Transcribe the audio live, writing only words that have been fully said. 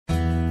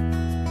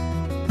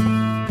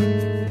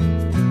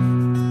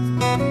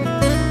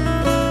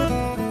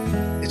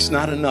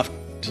it's not enough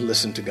to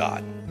listen to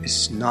God.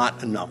 It's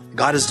not enough.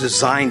 God has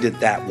designed it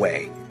that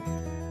way.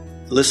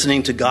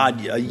 Listening to God,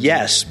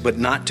 yes, but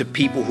not to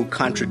people who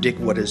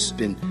contradict what has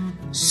been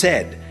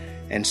said.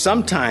 And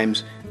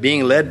sometimes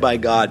being led by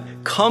God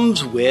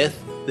comes with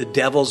the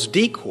devil's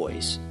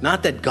decoys.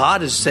 Not that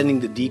God is sending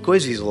the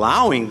decoys. He's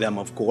allowing them,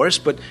 of course.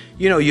 But,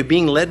 you're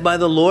being led by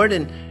the Lord.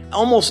 And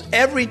almost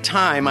every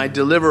time I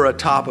deliver a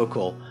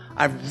topical,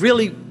 I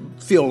really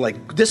feel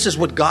like this is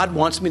what God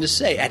wants me to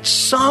say. At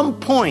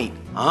some point,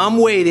 I'm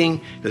waiting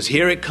because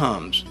here it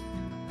comes.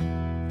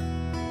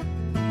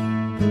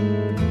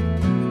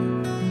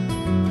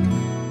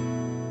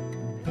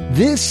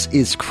 This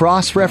is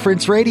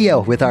Cross-Reference Radio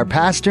with our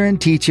pastor and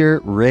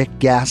teacher, Rick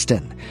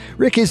Gaston.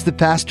 Rick is the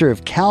pastor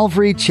of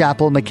Calvary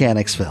Chapel,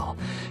 Mechanicsville.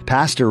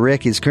 Pastor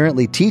Rick is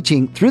currently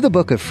teaching through the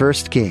book of 1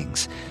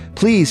 Kings.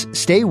 Please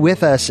stay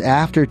with us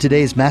after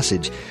today's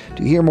message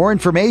to hear more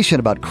information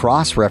about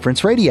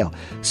Cross-Reference Radio,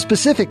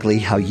 specifically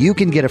how you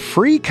can get a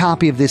free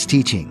copy of this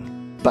teaching.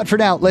 But for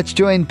now, let's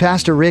join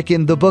Pastor Rick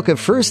in the book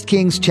of 1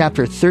 Kings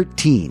chapter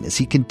 13 as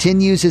he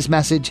continues his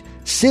message,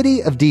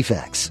 City of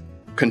Defects.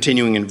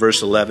 Continuing in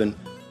verse 11,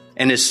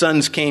 and his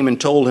sons came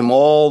and told him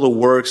all the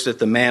works that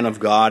the man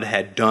of God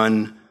had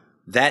done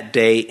that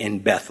day in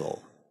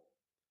Bethel.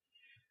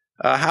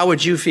 How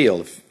would you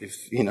feel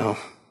if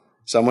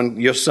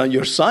your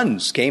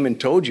sons came and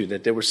told you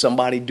that there was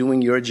somebody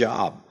doing your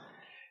job?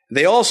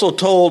 They also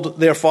told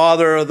their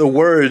father the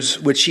words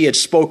which he had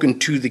spoken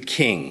to the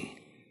king.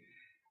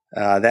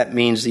 That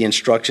means the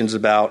instructions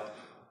about,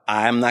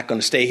 I'm not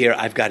going to stay here,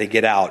 I've got to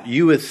get out.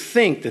 You would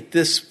think that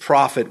this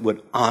prophet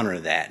would honor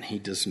that. He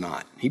does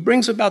not. He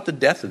brings about the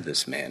death of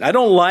this man. I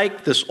don't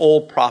like this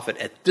old prophet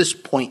at this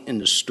point in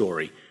the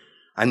story.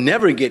 I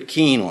never get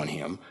keen on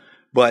him,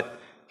 but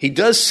he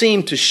does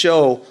seem to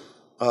show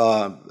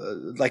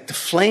like the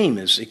flame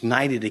is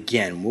ignited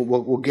again.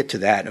 We'll get to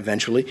that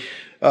eventually.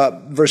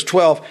 Verse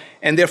 12,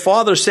 and their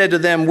father said to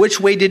them, which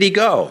way did he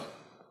go?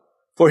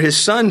 For his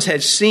sons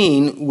had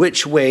seen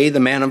which way the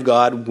man of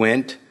God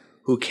went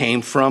who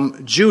came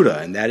from Judah,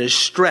 and that is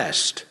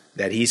stressed,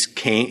 that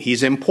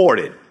he's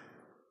imported.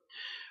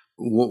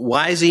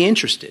 Why is he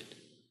interested?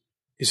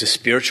 Is it a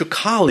spiritual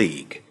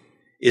colleague?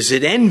 Is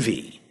it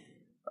envy?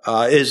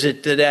 Is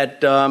it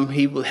that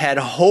he had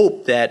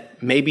hope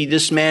that maybe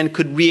this man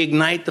could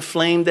reignite the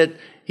flame that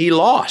he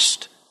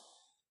lost?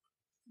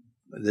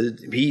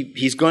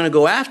 He's going to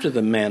go after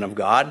the man of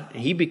God.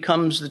 He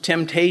becomes the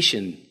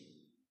temptation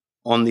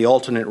on the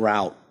alternate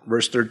route.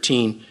 Verse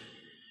 13,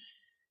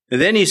 and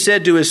then he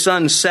said to his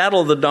son,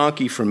 saddle the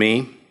donkey for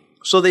me.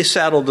 So they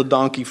saddled the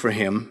donkey for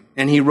him,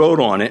 and he rode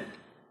on it.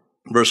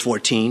 Verse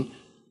 14,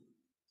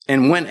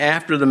 and went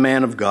after the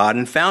man of God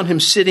and found him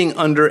sitting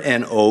under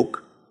an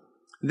oak.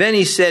 Then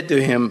he said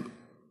to him,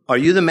 are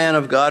you the man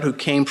of God who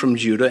came from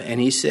Judah? And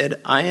he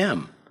said, I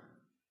am.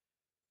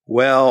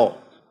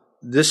 Well,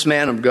 this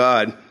man of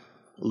God, a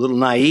little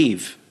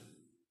naive,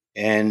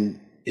 and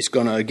it's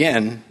going to,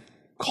 again,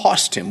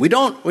 cost him. We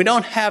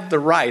don't have the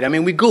right. I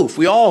mean, we goof.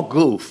 We all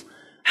goof.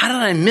 How did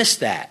I miss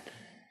that?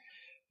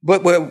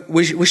 But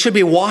we should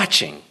be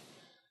watching.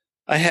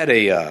 I had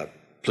a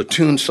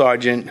platoon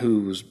sergeant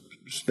who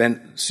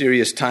spent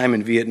serious time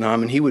in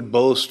Vietnam, and he would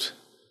boast,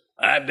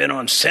 I've been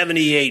on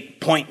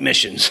 78 point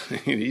missions.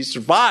 He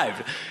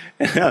survived.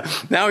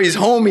 Now he's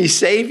home, he's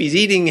safe, he's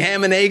eating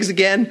ham and eggs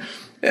again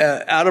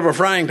out of a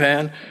frying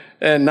pan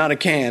and not a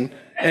can.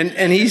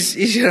 And he's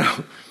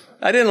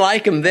I didn't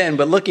like him then,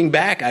 but looking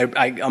back,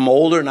 I'm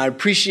older and I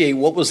appreciate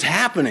what was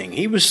happening.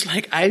 He was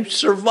like, I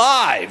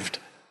survived.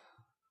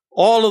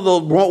 All of the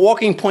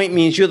walking point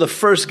means you're the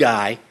first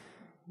guy.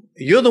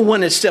 You're the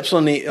one that steps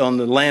on the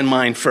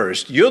landmine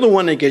first. You're the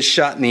one that gets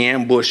shot in the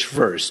ambush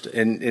first.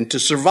 And to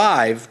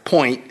survive,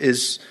 point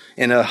is,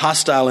 in a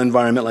hostile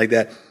environment like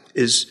that,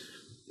 is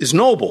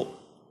noble.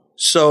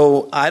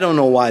 So I don't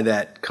know why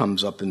that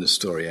comes up in the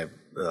story.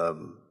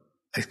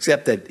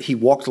 Except that he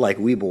walked like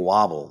Weeble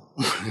Wobble,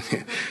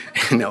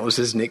 and that was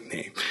his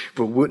nickname,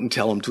 but wouldn't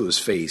tell him to his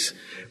face.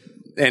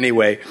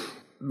 Anyway,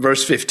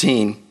 verse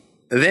 15,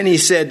 then he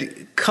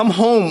said, come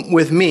home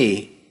with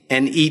me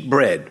and eat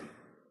bread.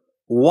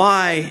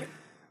 Why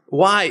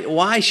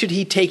should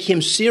he take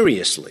him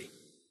seriously?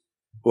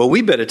 Well,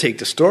 we better take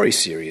the story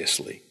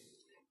seriously.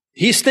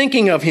 He's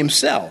thinking of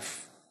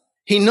himself.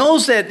 He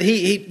knows that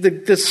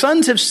the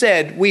sons have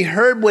said, we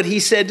heard what he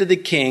said to the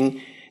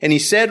king. And he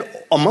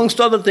said,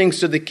 amongst other things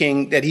to the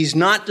king, that he's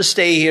not to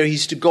stay here,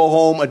 he's to go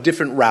home a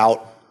different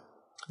route.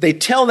 They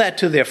tell that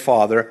to their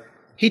father.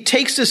 He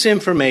takes this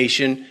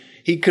information.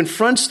 He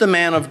confronts the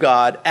man of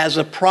God as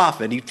a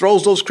prophet. He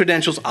throws those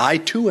credentials, I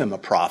too am a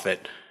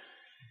prophet.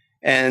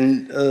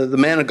 And the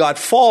man of God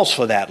falls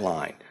for that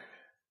line.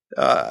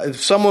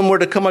 If someone were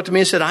to come up to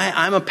me and said,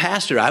 I'm a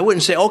pastor, I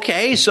wouldn't say,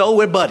 okay, so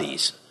we're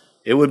buddies.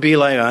 It would be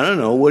like, I don't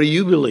know, what do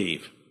you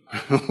believe?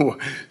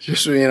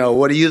 Just,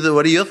 what are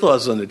your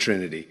thoughts on the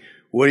Trinity?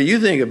 What do you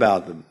think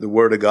about the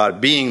Word of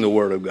God being the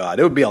Word of God?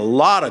 There would be a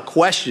lot of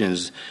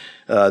questions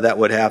that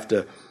would have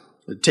to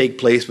take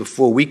place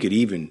before we could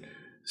even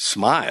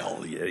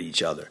smile at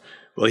each other.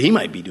 Well, he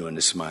might be doing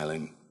the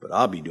smiling, but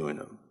I'll be doing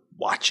the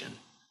watching.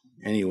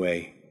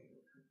 Anyway,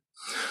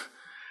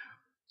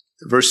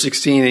 verse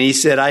 16, and he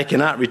said, I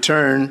cannot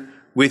return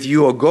with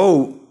you or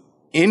go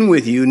in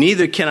with you,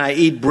 neither can I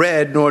eat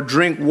bread nor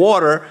drink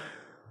water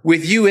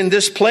with you in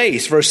this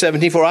place. Verse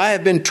 17, for I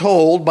have been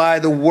told by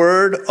the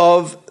word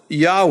of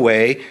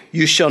Yahweh,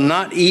 you shall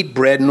not eat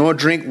bread nor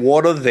drink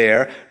water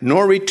there,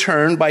 nor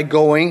return by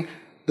going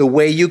the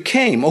way you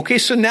came. Okay,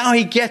 so now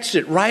he gets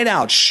it right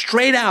out,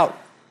 straight out.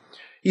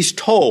 He's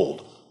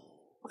told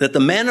that the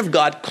man of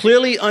God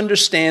clearly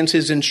understands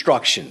his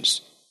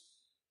instructions.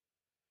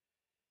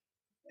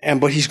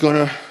 But he's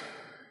going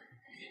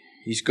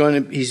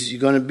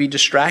to be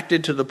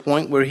distracted to the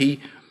point where he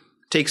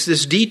takes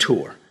this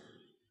detour.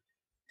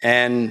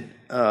 And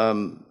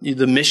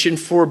the mission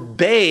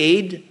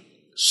forbade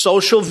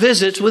social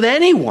visits with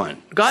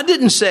anyone. God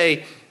didn't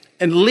say,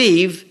 and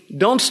leave,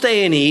 don't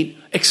stay and eat,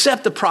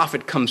 except the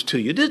prophet comes to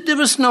you. There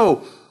was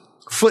no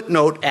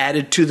footnote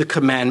added to the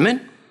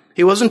commandment.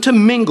 He wasn't to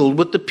mingle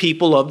with the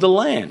people of the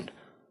land.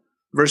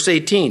 Verse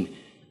 18,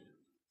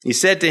 he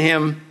said to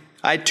him,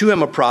 I too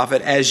am a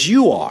prophet, as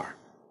you are.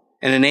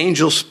 And an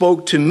angel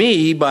spoke to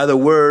me by the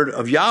word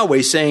of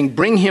Yahweh, saying,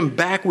 bring him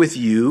back with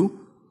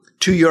you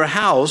to your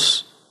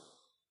house,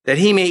 that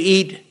he may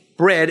eat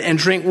bread and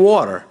drink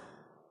water.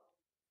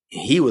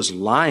 He was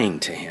lying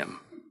to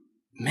him.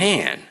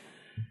 Man.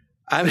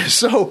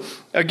 So,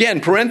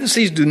 again,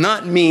 parentheses do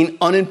not mean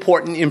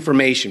unimportant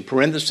information.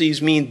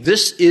 Parentheses mean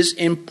this is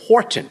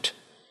important.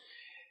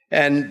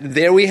 And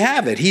there we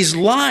have it. He's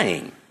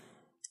lying.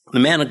 The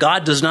man of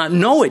God does not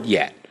know it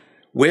yet.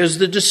 Where's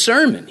the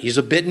discernment? He's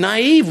a bit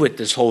naive with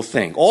this whole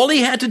thing. All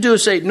he had to do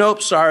is say,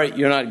 nope, sorry,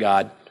 you're not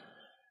God.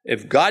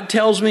 If God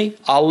tells me,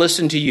 I'll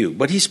listen to you.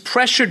 But he's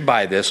pressured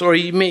by this, or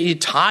he's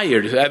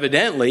tired.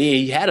 Evidently,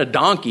 he had a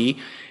donkey,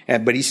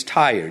 but he's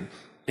tired,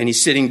 and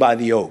he's sitting by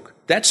the oak.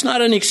 That's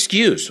not an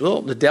excuse.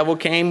 Well, the devil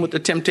came with the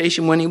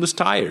temptation when he was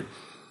tired.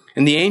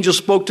 And the angel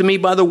spoke to me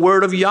by the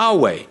word of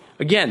Yahweh.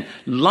 Again,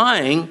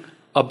 lying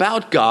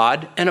about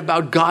God and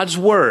about God's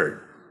word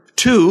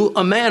to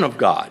a man of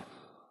God.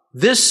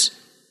 This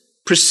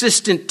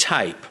persistent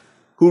type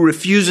who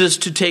refuses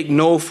to take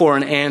no for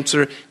an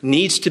answer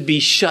needs to be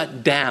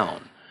shut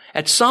down.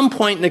 At some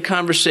point in the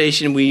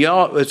conversation,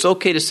 it's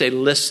okay to say,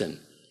 listen,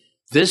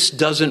 this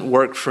doesn't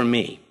work for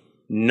me.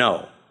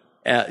 No.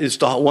 It's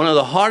one of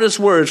the hardest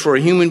words for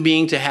a human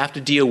being to have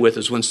to deal with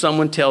is when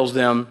someone tells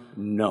them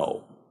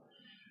no.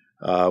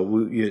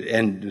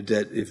 And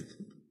that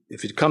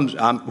if it comes,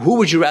 who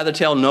would you rather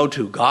tell no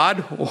to,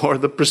 God or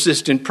the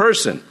persistent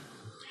person?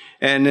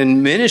 And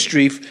in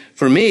ministry,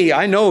 for me,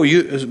 I know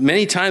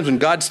many times when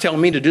God's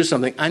telling me to do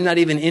something, I'm not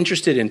even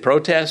interested in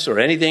protests or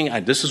anything.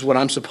 This is what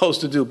I'm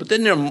supposed to do. But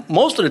then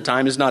most of the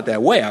time, it's not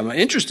that way. I'm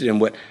interested in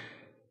what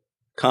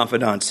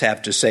confidants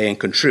have to say and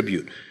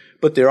contribute.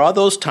 But there are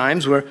those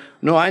times where,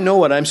 no, I know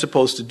what I'm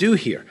supposed to do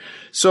here.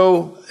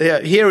 So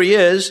here he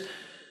is.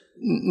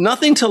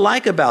 Nothing to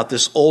like about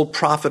this old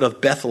prophet of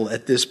Bethel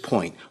at this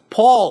point.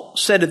 Paul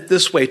said it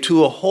this way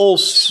to a whole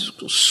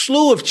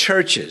slew of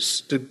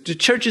churches, to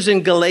churches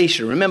in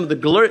Galatia. Remember, the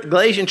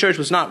Galatian church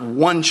was not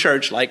one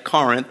church like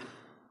Corinth.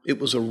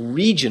 It was a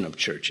region of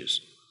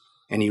churches.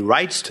 And he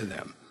writes to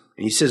them.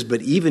 And he says,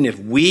 but even if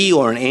we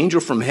or an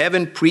angel from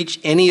heaven preach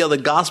any other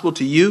gospel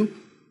to you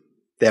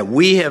that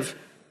we have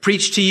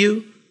preached to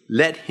you,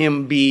 let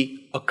him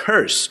be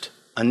accursed,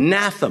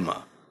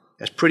 anathema.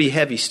 That's pretty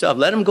heavy stuff.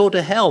 Let him go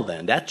to hell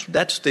then.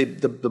 That's the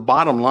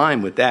bottom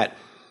line with that.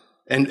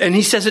 And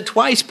he says it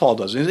twice, Paul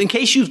does. In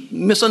case you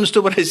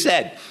misunderstood what I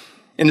said,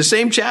 in the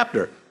same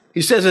chapter,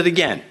 he says it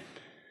again.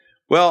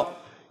 Well,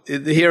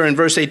 here in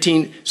verse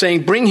 18,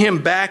 saying, bring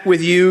him back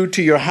with you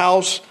to your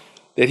house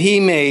that he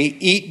may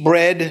eat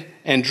bread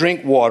and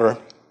drink water.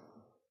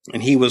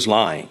 And he was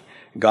lying.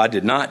 God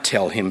did not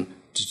tell him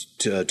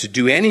to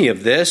do any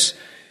of this.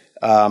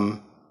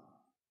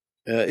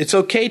 It's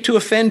okay to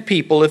offend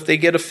people if they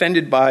get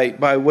offended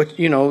by what,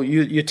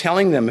 you're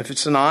telling them. If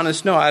it's an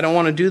honest, no, I don't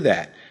want to do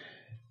that.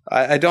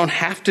 I don't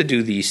have to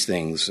do these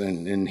things.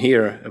 And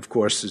here, of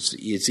course,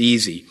 it's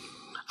easy.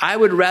 I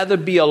would rather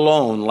be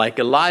alone like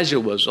Elijah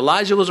was.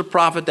 Elijah was a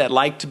prophet that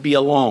liked to be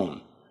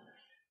alone.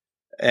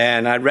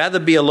 And I'd rather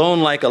be alone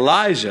like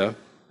Elijah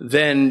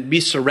than be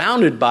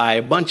surrounded by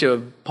a bunch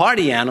of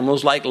party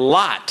animals like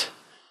Lot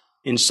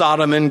in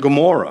Sodom and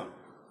Gomorrah.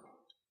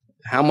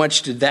 How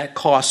much did that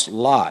cost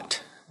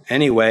Lot?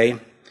 Anyway,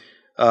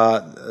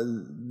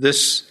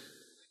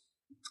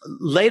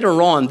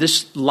 later on,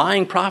 this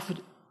lying prophet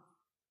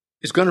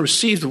is going to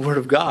receive the word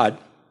of God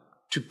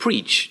to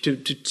preach, to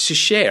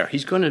share.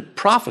 He's going to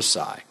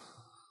prophesy.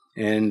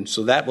 And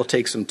so that will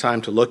take some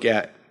time to look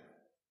at.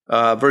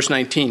 Verse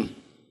 19.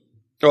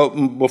 Oh,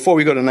 before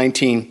we go to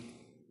 19,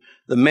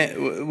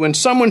 when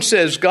someone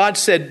says, God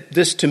said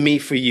this to me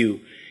for you,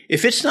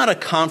 if it's not a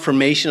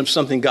confirmation of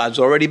something God's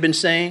already been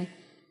saying,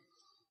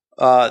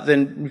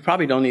 then you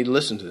probably don't need to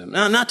listen to them.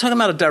 Now, I'm not talking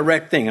about a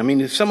direct thing. I mean,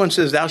 if someone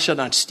says, thou shalt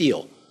not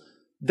steal,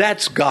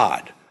 that's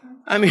God.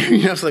 I mean,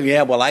 it's like,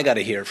 yeah, well, I got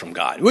to hear it from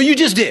God. Well, you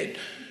just did.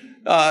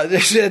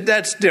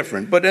 That's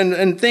different. But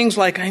and things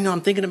like, I know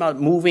I'm thinking about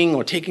moving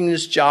or taking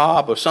this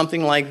job or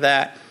something like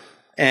that,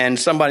 and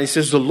somebody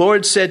says, the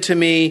Lord said to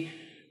me,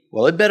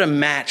 well, it better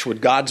match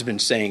what God's been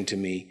saying to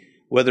me,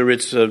 whether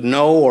it's a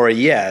no or a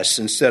yes,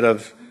 instead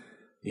of,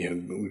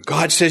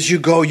 God says you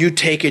go, you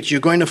take it,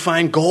 you're going to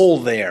find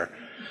gold there.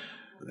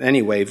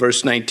 Anyway,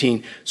 verse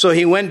 19. So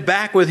he went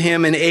back with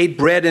him and ate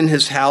bread in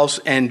his house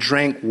and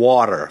drank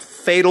water.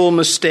 Fatal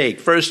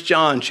mistake. 1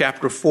 John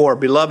chapter 4.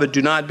 Beloved,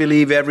 do not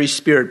believe every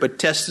spirit, but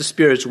test the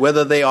spirits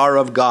whether they are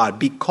of God,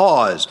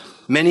 because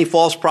many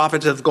false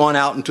prophets have gone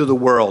out into the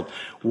world.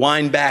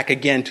 Wind back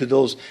again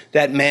to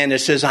that man that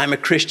says, I'm a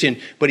Christian,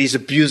 but he's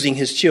abusing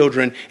his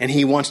children and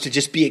he wants to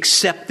just be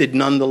accepted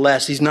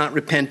nonetheless. He's not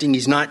repenting.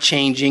 He's not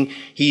changing.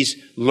 He's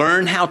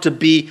learned how to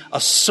be a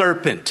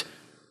serpent.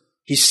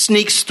 He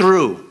sneaks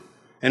through,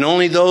 and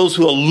only those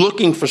who are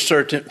looking for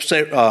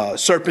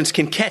serpents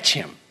can catch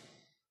him.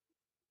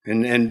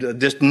 And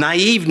this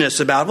naiveness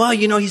about, well,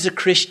 he's a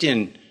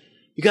Christian.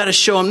 You got to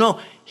show him. No,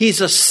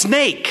 he's a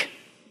snake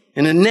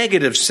in a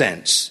negative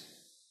sense,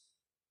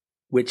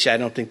 which I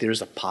don't think there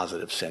is a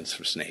positive sense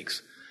for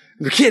snakes.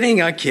 I'm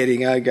kidding.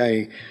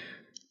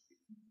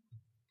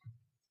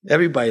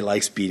 Everybody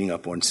likes beating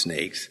up on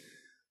snakes.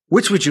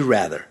 Which would you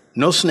rather?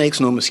 No snakes,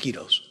 no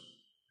mosquitoes.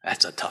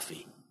 That's a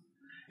toughie.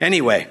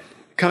 Anyway,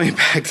 coming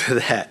back to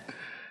that,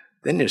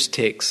 then there's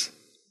ticks,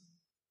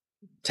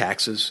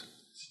 taxes.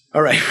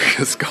 All right,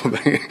 let's go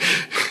back.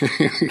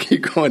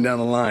 Keep going down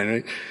the line,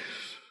 right?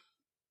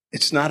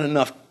 It's not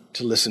enough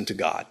to listen to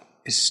God.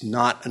 It's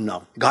not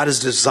enough. God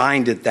has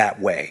designed it that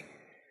way.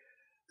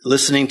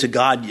 Listening to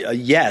God,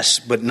 yes,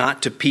 but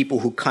not to people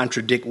who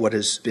contradict what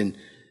has been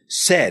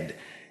said.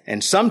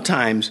 And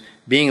sometimes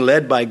being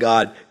led by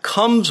God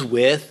comes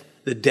with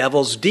the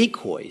devil's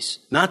decoys.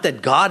 Not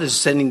that God is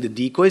sending the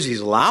decoys.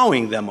 He's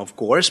allowing them, of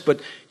course. But,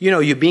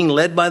 you're being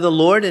led by the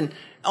Lord. And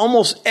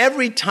almost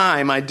every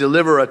time I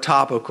deliver a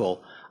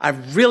topical, I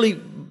really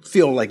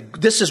feel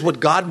like this is what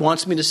God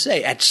wants me to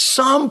say. At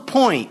some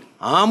point,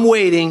 I'm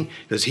waiting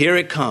because here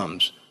it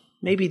comes.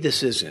 Maybe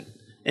this isn't.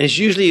 And it's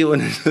usually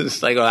when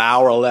it's like an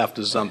hour left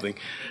or something.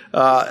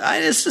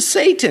 It's the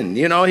Satan,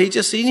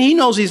 he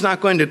knows he's not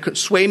going to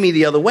sway me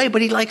the other way,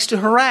 but he likes to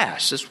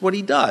harass. That's what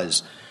he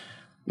does.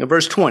 Now,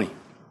 verse 20.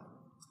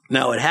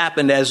 Now it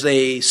happened as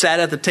they sat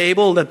at the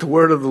table that the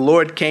word of the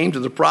Lord came to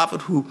the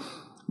prophet who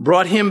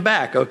brought him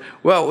back.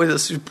 Well,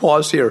 let's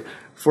pause here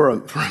for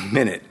a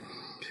minute.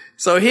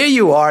 So here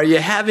you are,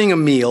 you're having a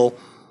meal,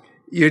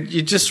 you're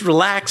just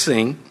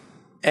relaxing,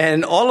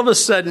 and all of a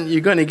sudden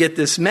you're going to get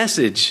this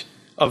message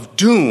of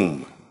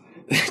doom,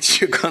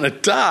 that you're going to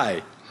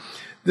die.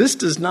 This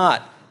does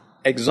not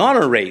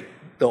exonerate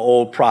the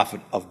old prophet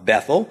of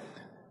Bethel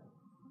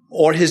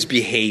or his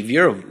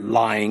behavior of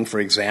lying, for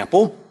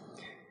example.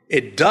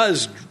 It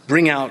does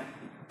bring out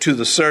to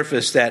the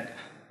surface that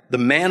the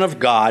man of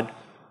God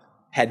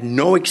had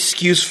no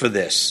excuse for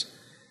this.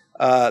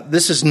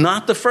 This is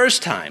not the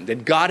first time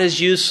that God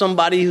has used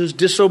somebody who's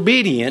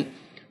disobedient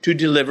to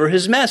deliver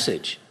his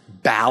message.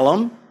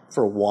 Balaam,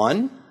 for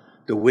one.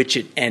 The witch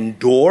at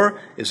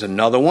Endor is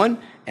another one.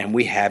 And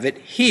we have it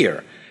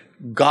here.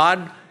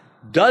 God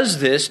does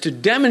this to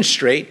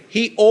demonstrate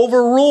he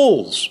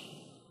overrules.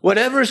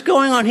 Whatever is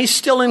going on, he's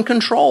still in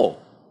control.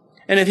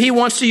 And if he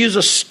wants to use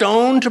a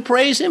stone to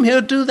praise him,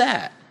 he'll do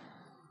that.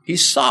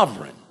 He's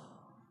sovereign.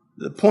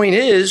 The point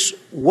is,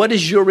 what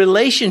is your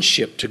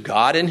relationship to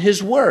God and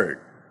his word?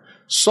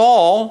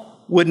 Saul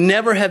would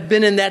never have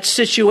been in that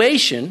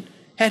situation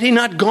had he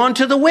not gone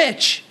to the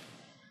witch.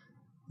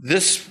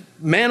 This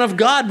man of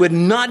God would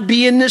not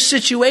be in this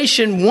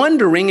situation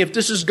wondering if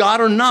this is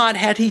God or not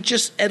had he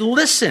just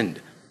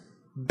listened.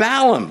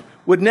 Balaam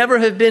would never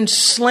have been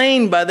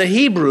slain by the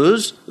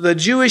Hebrews, the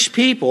Jewish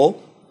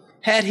people,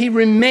 had he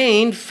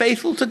remained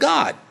faithful to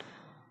God.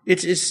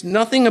 It's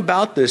nothing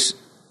about this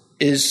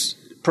is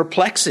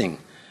perplexing.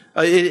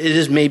 It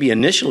is maybe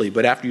initially,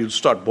 but after you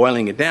start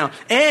boiling it down.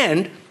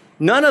 And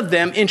none of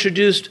them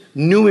introduced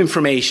new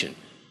information.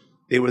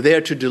 They were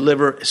there to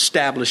deliver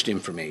established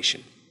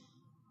information,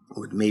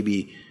 with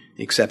maybe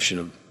the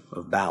exception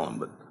of Balaam.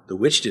 But the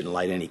witch didn't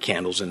light any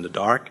candles in the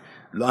dark.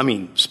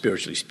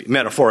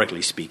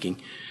 Metaphorically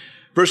speaking.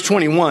 Verse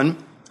 21,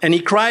 and he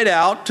cried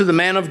out to the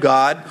man of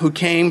God who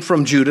came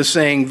from Judah,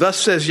 saying, thus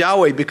says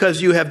Yahweh,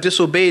 because you have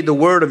disobeyed the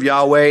word of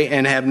Yahweh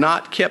and have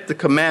not kept the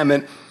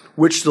commandment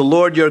which the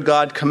Lord your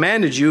God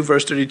commanded you,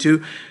 verse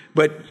 32,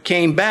 but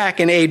came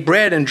back and ate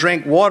bread and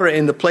drank water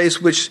in the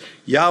place which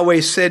Yahweh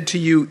said to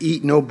you,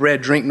 eat no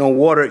bread, drink no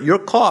water, your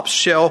corpse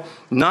shall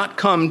not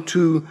come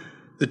to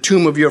the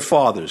tomb of your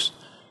fathers.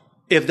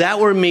 If that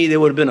were me, there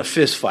would have been a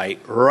fist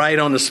fight right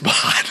on the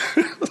spot.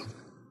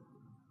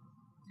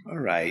 All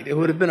right, it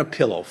would have been a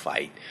pillow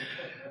fight.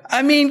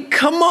 I mean,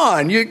 come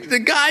on. The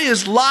guy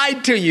has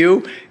lied to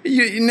you.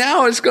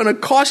 Now it's going to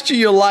cost you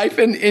your life,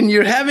 and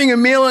you're having a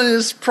meal and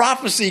this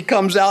prophecy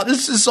comes out.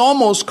 This is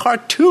almost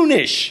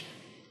cartoonish,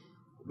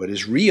 but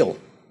it's real.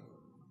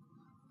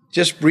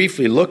 Just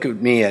briefly look at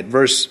me at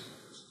verse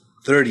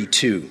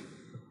 32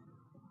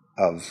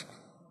 of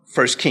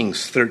 1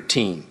 Kings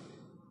 13.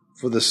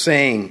 for the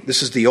saying,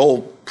 this is the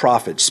old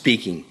prophet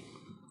speaking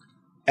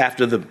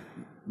after the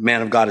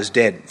man of God is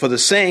dead, for the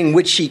saying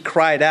which he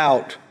cried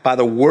out by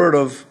the word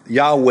of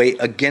Yahweh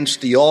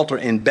against the altar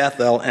in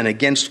Bethel and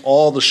against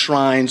all the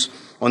shrines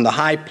on the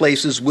high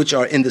places which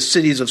are in the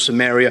cities of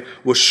Samaria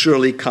will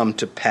surely come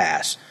to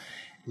pass.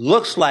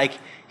 Looks like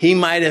he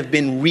might have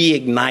been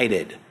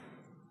reignited.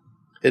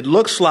 It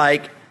looks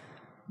like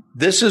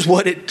this is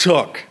what it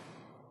took,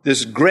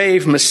 this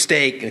grave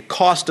mistake, the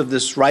cost of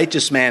this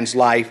righteous man's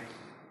life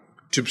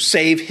to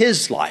save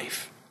his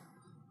life.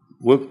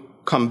 We'll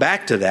come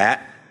back to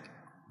that.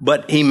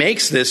 But he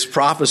makes this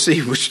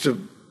prophecy, which the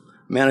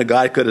man of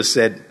God could have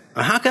said,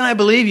 how can I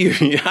believe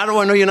you? How do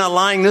I know you're not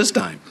lying this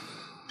time?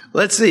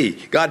 Let's see.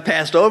 God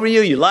passed over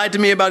you. You lied to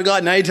me about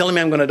God. Now you're telling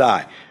me I'm going to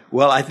die.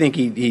 Well, I think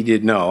he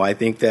did know. I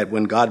think that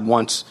when God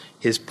wants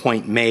his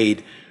point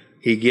made,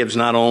 he gives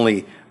not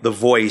only the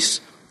voice,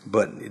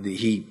 but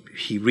he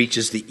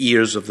reaches the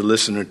ears of the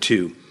listener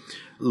too.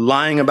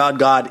 Lying about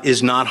God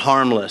is not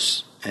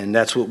harmless, and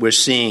that's what we're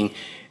seeing.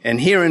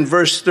 And here in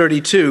verse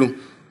 32,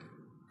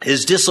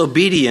 his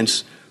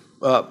disobedience,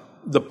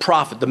 the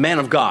prophet, the man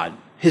of God,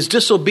 his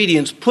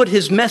disobedience put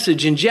his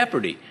message in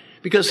jeopardy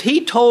because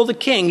he told the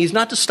king he's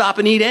not to stop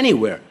and eat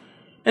anywhere.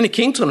 And the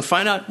king's going to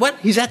find out, what?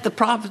 He's at the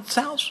prophet's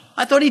house?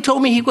 I thought he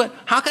told me he would.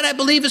 How could I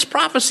believe his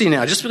prophecy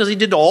now? Just because he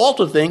did the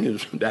altar thing,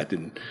 that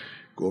didn't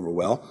go over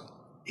well.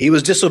 He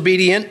was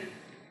disobedient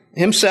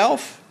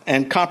himself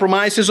and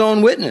compromised his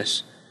own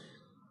witness.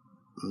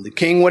 The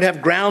king would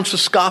have grounds to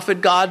scoff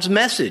at God's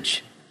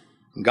message.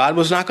 God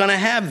was not going to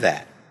have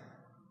that.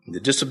 The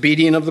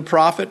disobedience of the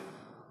prophet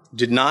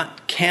did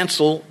not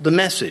cancel the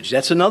message.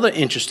 That's another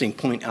interesting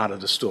point out of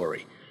the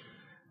story.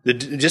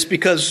 Just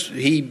because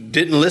he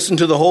didn't listen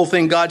to the whole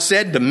thing God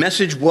said, the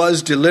message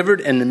was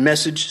delivered and the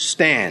message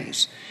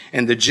stands.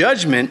 And the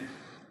judgment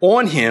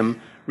on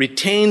him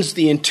retains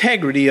the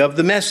integrity of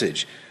the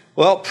message.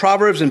 Well,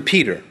 Proverbs and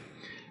Peter.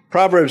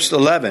 Proverbs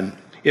 11,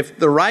 if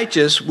the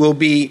righteous will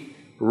be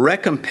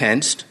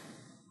recompensed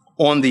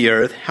on the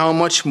earth, how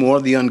much more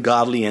the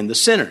ungodly and the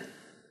sinner?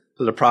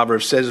 So the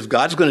proverb says, if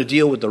God's going to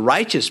deal with the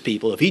righteous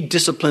people, if he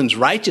disciplines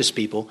righteous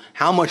people,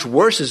 how much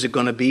worse is it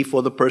going to be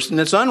for the person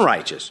that's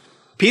unrighteous?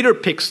 Peter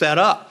picks that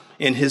up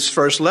in his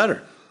first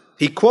letter.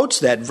 He quotes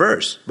that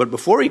verse, but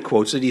before he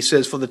quotes it, he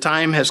says, for the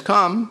time has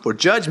come for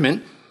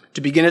judgment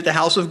to begin at the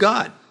house of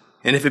God.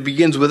 And if it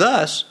begins with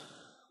us,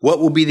 what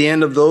will be the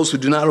end of those who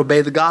do not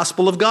obey the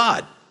gospel of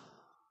God?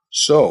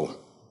 So,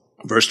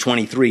 verse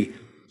 23,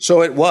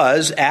 so it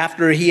was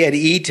after he had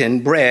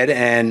eaten bread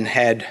and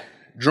had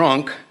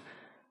drunk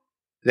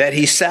that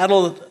he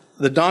saddled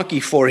the donkey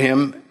for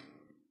him,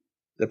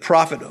 the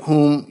prophet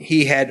whom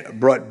he had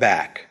brought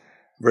back.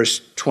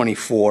 Verse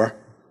 24,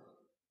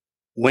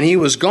 when he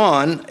was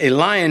gone, a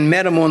lion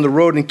met him on the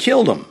road and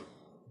killed him,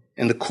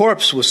 and the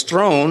corpse was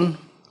thrown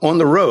on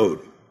the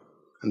road,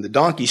 and the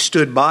donkey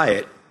stood by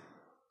it.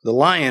 The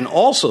lion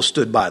also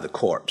stood by the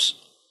corpse.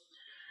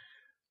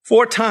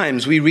 4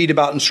 times we read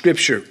about in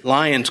Scripture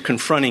lions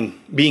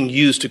being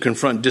used to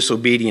confront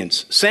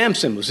disobedience.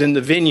 Samson was in the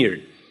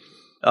vineyard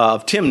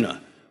of Timnah.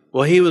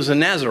 Well, he was a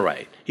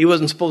Nazarite. He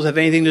wasn't supposed to have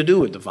anything to do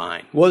with the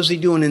vine. What was he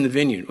doing in the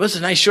vineyard? What's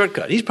a nice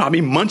shortcut? He's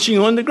probably munching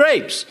on the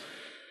grapes.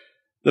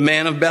 The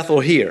man of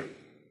Bethel here.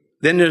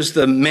 Then there's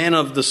the man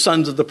of the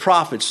sons of the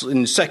prophets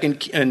in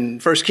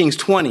 1 Kings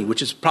 20,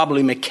 which is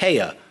probably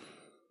Micaiah.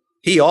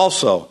 He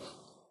also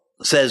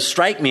says,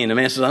 strike me. And the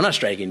man says, I'm not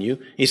striking you.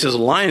 He says, a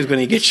lion's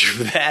going to get you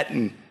for that.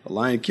 And the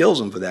lion kills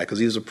him for that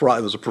because it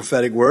was a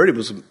prophetic word. It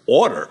was an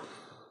order.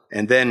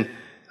 And then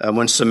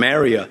when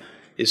Samaria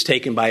is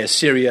taken by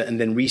Assyria and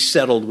then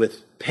resettled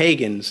with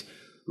pagans,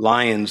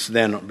 lions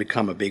then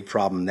become a big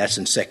problem. That's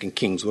in 2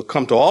 Kings. We'll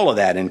come to all of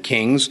that in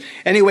Kings.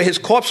 Anyway, his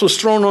corpse was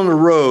thrown on the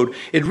road.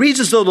 It reads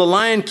as though the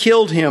lion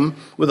killed him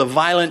with a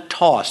violent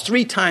toss.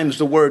 3 times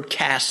the word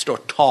cast or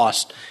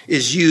tossed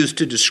is used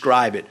to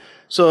describe it.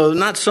 So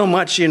not so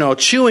much,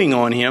 chewing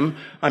on him.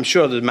 I'm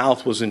sure the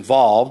mouth was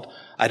involved.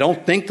 I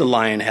don't think the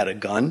lion had a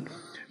gun,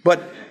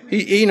 but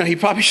he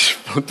probably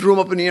threw him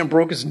up in the air and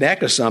broke his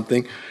neck or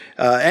something.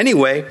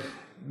 Anyway,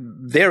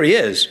 there he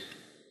is.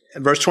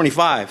 Verse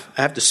 25.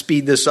 I have to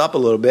speed this up a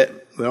little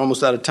bit. We're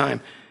almost out of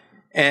time.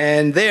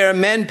 And there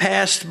men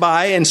passed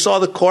by and saw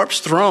the corpse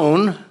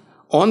thrown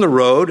on the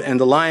road and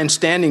the lion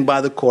standing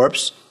by the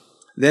corpse.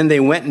 Then they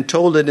went and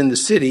told it in the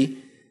city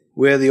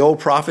where the old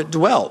prophet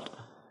dwelt.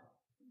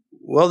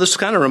 Well, this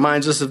kind of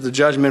reminds us of the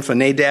judgment for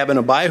Nadab and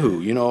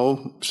Abihu,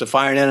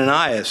 Sapphira and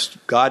Ananias.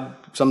 God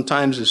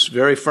sometimes is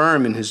very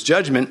firm in his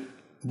judgment,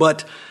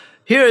 but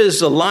here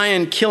is a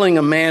lion killing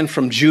a man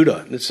from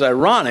Judah. It's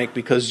ironic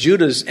because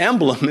Judah's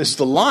emblem is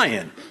the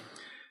lion.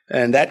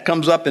 And that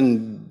comes up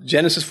in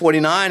Genesis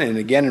 49 and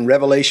again in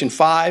Revelation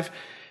 5.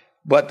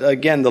 But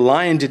again, the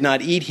lion did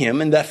not eat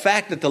him. And the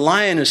fact that the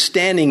lion is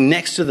standing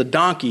next to the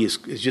donkey is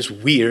just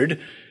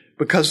weird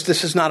because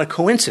this is not a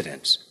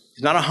coincidence.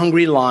 He's not a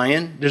hungry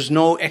lion. There's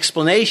no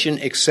explanation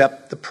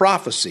except the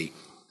prophecy.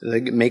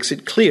 It makes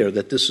it clear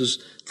that this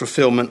is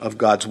fulfillment of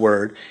God's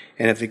word.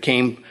 And if it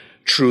came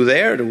true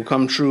there, it will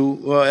come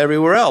true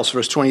everywhere else.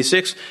 Verse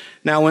 26,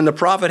 now when the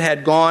prophet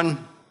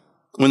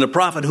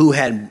who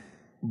had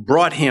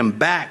brought him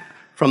back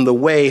from the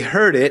way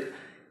heard it,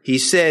 he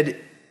said,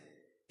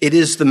 it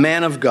is the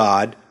man of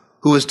God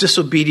who is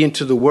disobedient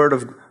to the word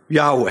of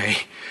Yahweh.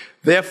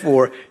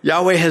 Therefore,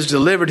 Yahweh has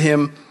delivered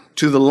him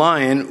to the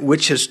lion,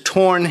 which has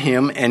torn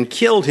him and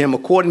killed him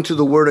according to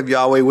the word of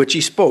Yahweh, which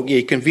he spoke.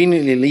 He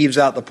conveniently leaves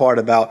out the part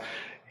about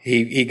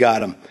he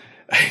got him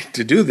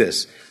to do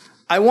this.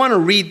 I want to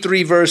read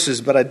 3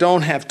 verses, but I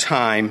don't have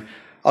time.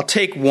 I'll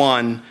take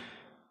one.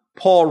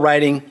 Paul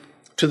writing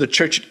to the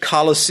church at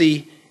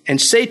Colossae,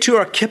 and say to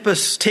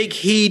Archippus, take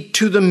heed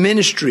to the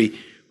ministry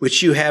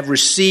which you have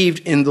received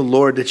in the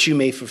Lord, that you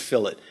may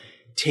fulfill it.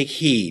 Take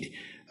heed.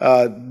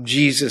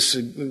 Jesus,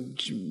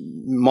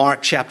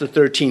 Mark chapter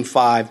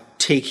 13:5,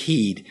 take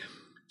heed.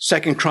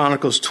 2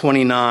 Chronicles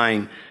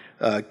 29,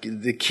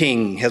 the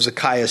king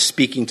Hezekiah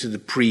speaking to the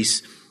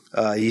priests.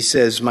 He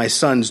says, my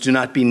sons, do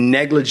not be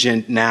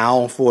negligent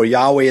now, for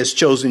Yahweh has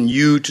chosen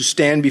you to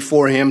stand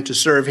before him, to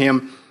serve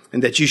him,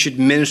 and that you should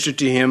minister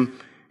to him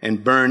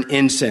and burn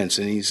incense.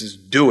 And he says,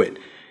 do it.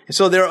 And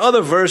so there are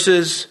other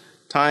verses,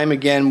 time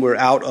again we're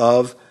out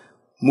of.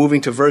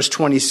 Moving to verse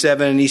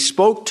 27, and he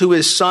spoke to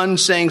his son,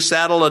 saying,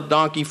 saddle a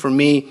donkey for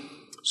me.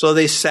 So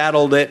they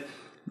saddled it.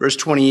 Verse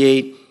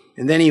 28,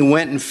 and then he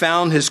went and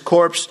found his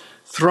corpse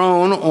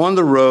thrown on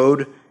the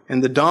road,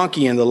 and the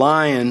donkey and the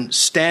lion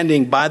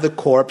standing by the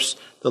corpse.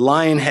 The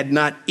lion had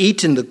not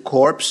eaten the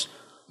corpse,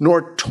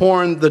 nor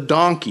torn the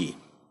donkey.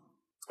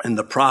 And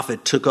the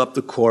prophet took up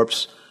the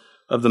corpse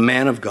of the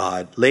man of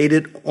God, laid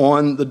it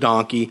on the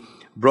donkey,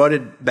 brought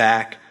it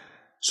back.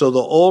 So the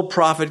old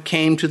prophet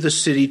came to the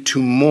city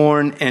to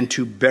mourn and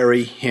to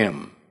bury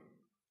him.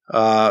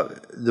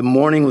 The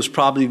mourning was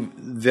probably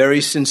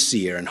very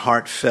sincere and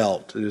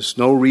heartfelt. There's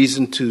no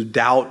reason to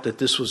doubt that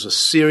this was a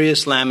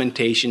serious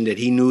lamentation, that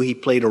he knew he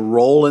played a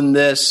role in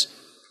this.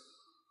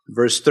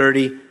 Verse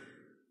 30,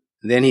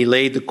 then he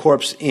laid the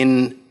corpse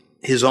in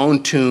his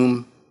own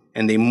tomb,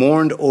 and they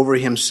mourned over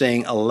him,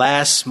 saying,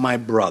 alas, my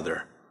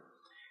brother.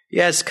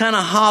 Yeah, it's kind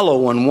of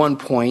hollow on one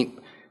point.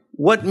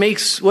 What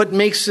makes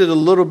it a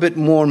little bit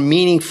more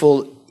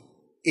meaningful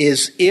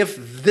is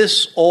if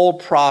this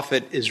old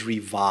prophet is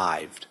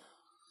revived.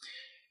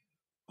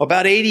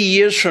 About 80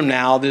 years from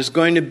now, there's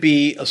going to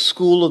be a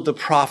school of the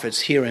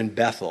prophets here in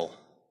Bethel.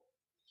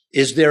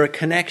 Is there a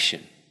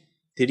connection?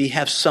 Did he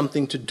have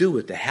something to do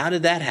with it? How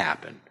did that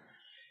happen?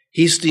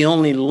 He's the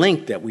only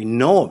link that we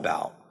know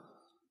about.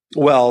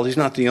 Well, he's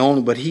not the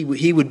only, but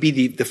he would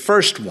be the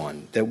first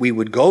one that we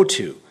would go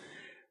to.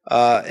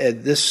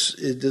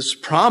 This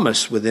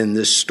promise within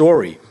this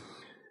story.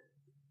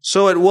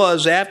 So it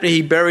was after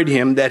he buried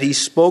him that he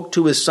spoke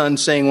to his son,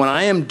 saying, when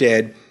I am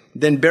dead,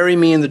 then bury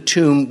me in the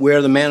tomb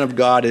where the man of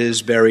God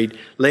is buried.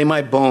 Lay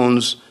my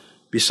bones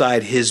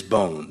beside his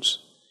bones.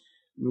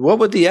 What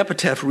would the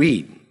epitaph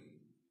read?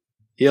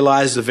 Here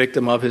lies the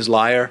victim of his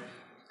lyre.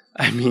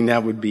 I mean,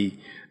 that would be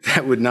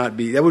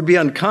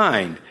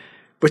unkind.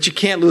 But you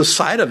can't lose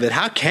sight of it.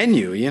 How can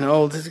you? You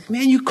know,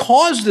 man, you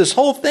caused this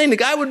whole thing. The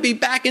guy would be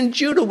back in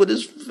Judah with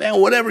his,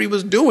 whatever he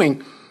was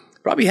doing.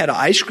 Probably had an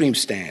ice cream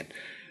stand.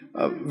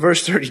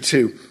 Verse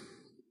 32.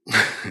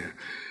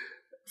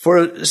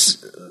 For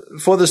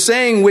the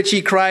saying which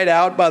he cried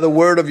out by the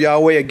word of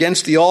Yahweh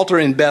against the altar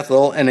in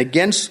Bethel and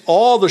against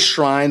all the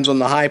shrines on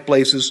the high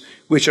places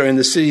which are in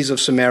the cities of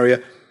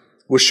Samaria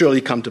will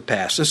surely come to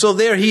pass. And so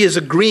there he is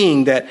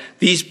agreeing that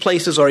these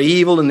places are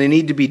evil and they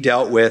need to be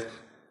dealt with.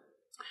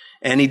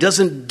 And he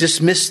doesn't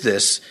dismiss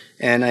this,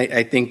 and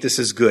I think this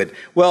is good.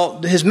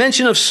 Well, his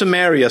mention of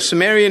Samaria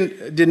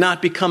did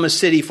not become a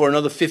city for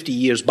another 50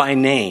 years by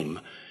name.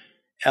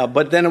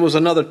 But then it was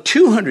another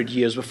 200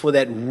 years before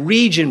that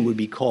region would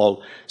be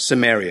called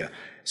Samaria.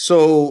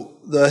 So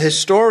the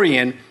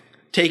historian,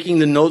 taking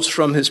the notes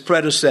from his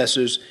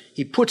predecessors,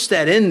 he puts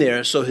that in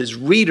there so his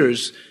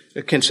readers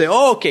can say,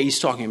 oh, okay, he's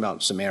talking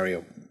about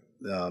Samaria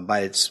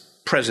by its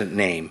present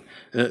name.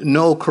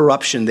 No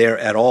corruption there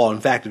at all. In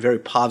fact, a very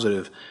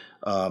positive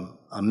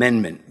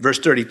amendment. Verse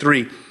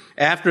 33,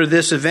 after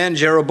this event,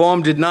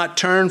 Jeroboam did not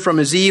turn from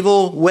his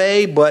evil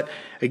way, but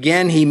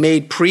again he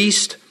made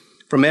priest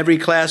from every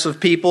class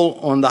of people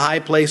on the high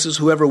places.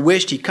 Whoever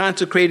wished, he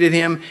consecrated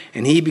him,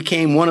 and he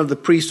became one of the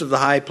priests of the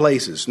high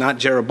places. Not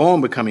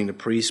Jeroboam becoming the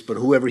priest, but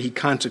whoever he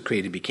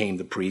consecrated became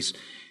the priest.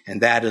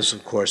 And that is,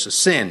 of course, a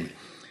sin.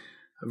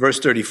 Verse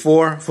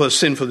 34, for a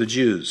sin for the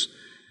Jews.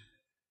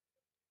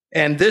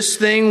 And this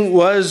thing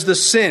was the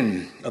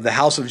sin of the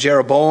house of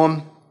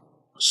Jeroboam,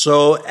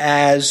 so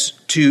as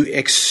to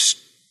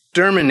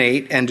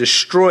exterminate and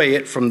destroy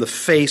it from the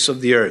face of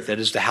the earth. That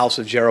is the house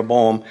of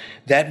Jeroboam.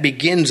 That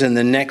begins in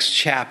the next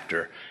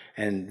chapter.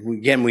 And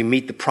again, we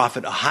meet the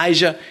prophet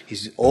Ahijah.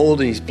 He's old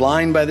and he's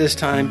blind by this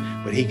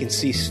time, but he can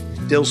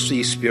still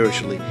see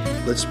spiritually.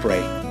 Let's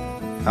pray.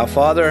 Our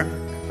Father,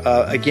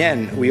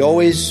 again, we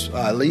always,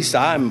 at least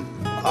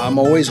I'm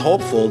always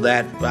hopeful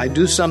that I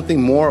do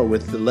something more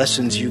with the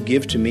lessons you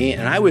give to me,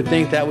 and I would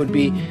think that would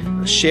be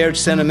a shared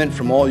sentiment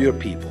from all your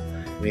people.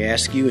 We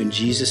ask you in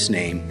Jesus'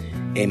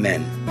 name,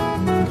 Amen.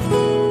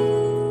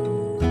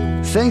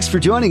 Thanks for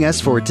joining us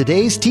for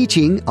today's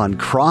teaching on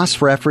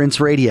Cross Reference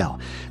Radio.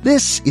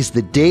 This is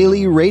the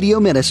daily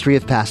radio ministry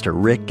of Pastor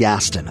Rick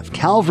Gaston of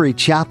Calvary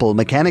Chapel,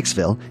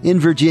 Mechanicsville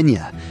in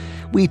Virginia.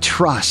 We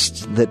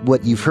trust that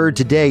what you've heard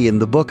today in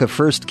the book of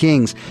 1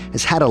 Kings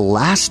has had a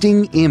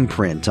lasting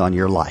imprint on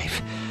your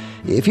life.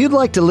 If you'd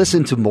like to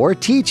listen to more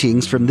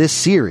teachings from this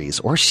series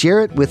or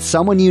share it with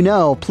someone you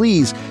know,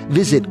 please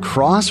visit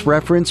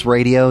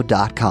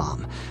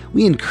crossreferenceradio.com.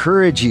 We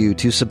encourage you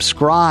to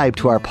subscribe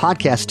to our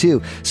podcast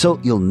too, so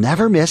you'll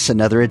never miss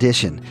another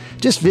edition.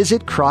 Just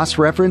visit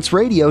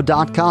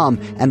crossreferenceradio.com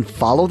and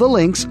follow the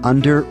links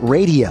under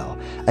radio.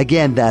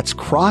 Again, that's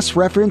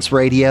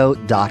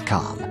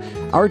crossreferenceradio.com.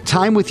 Our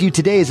time with you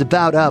today is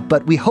about up,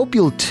 but we hope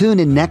you'll tune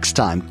in next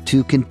time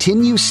to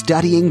continue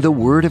studying the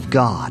Word of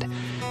God.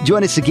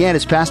 Join us again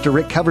as Pastor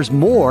Rick covers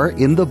more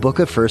in the book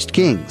of 1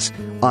 Kings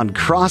on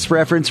Cross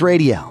Reference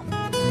Radio.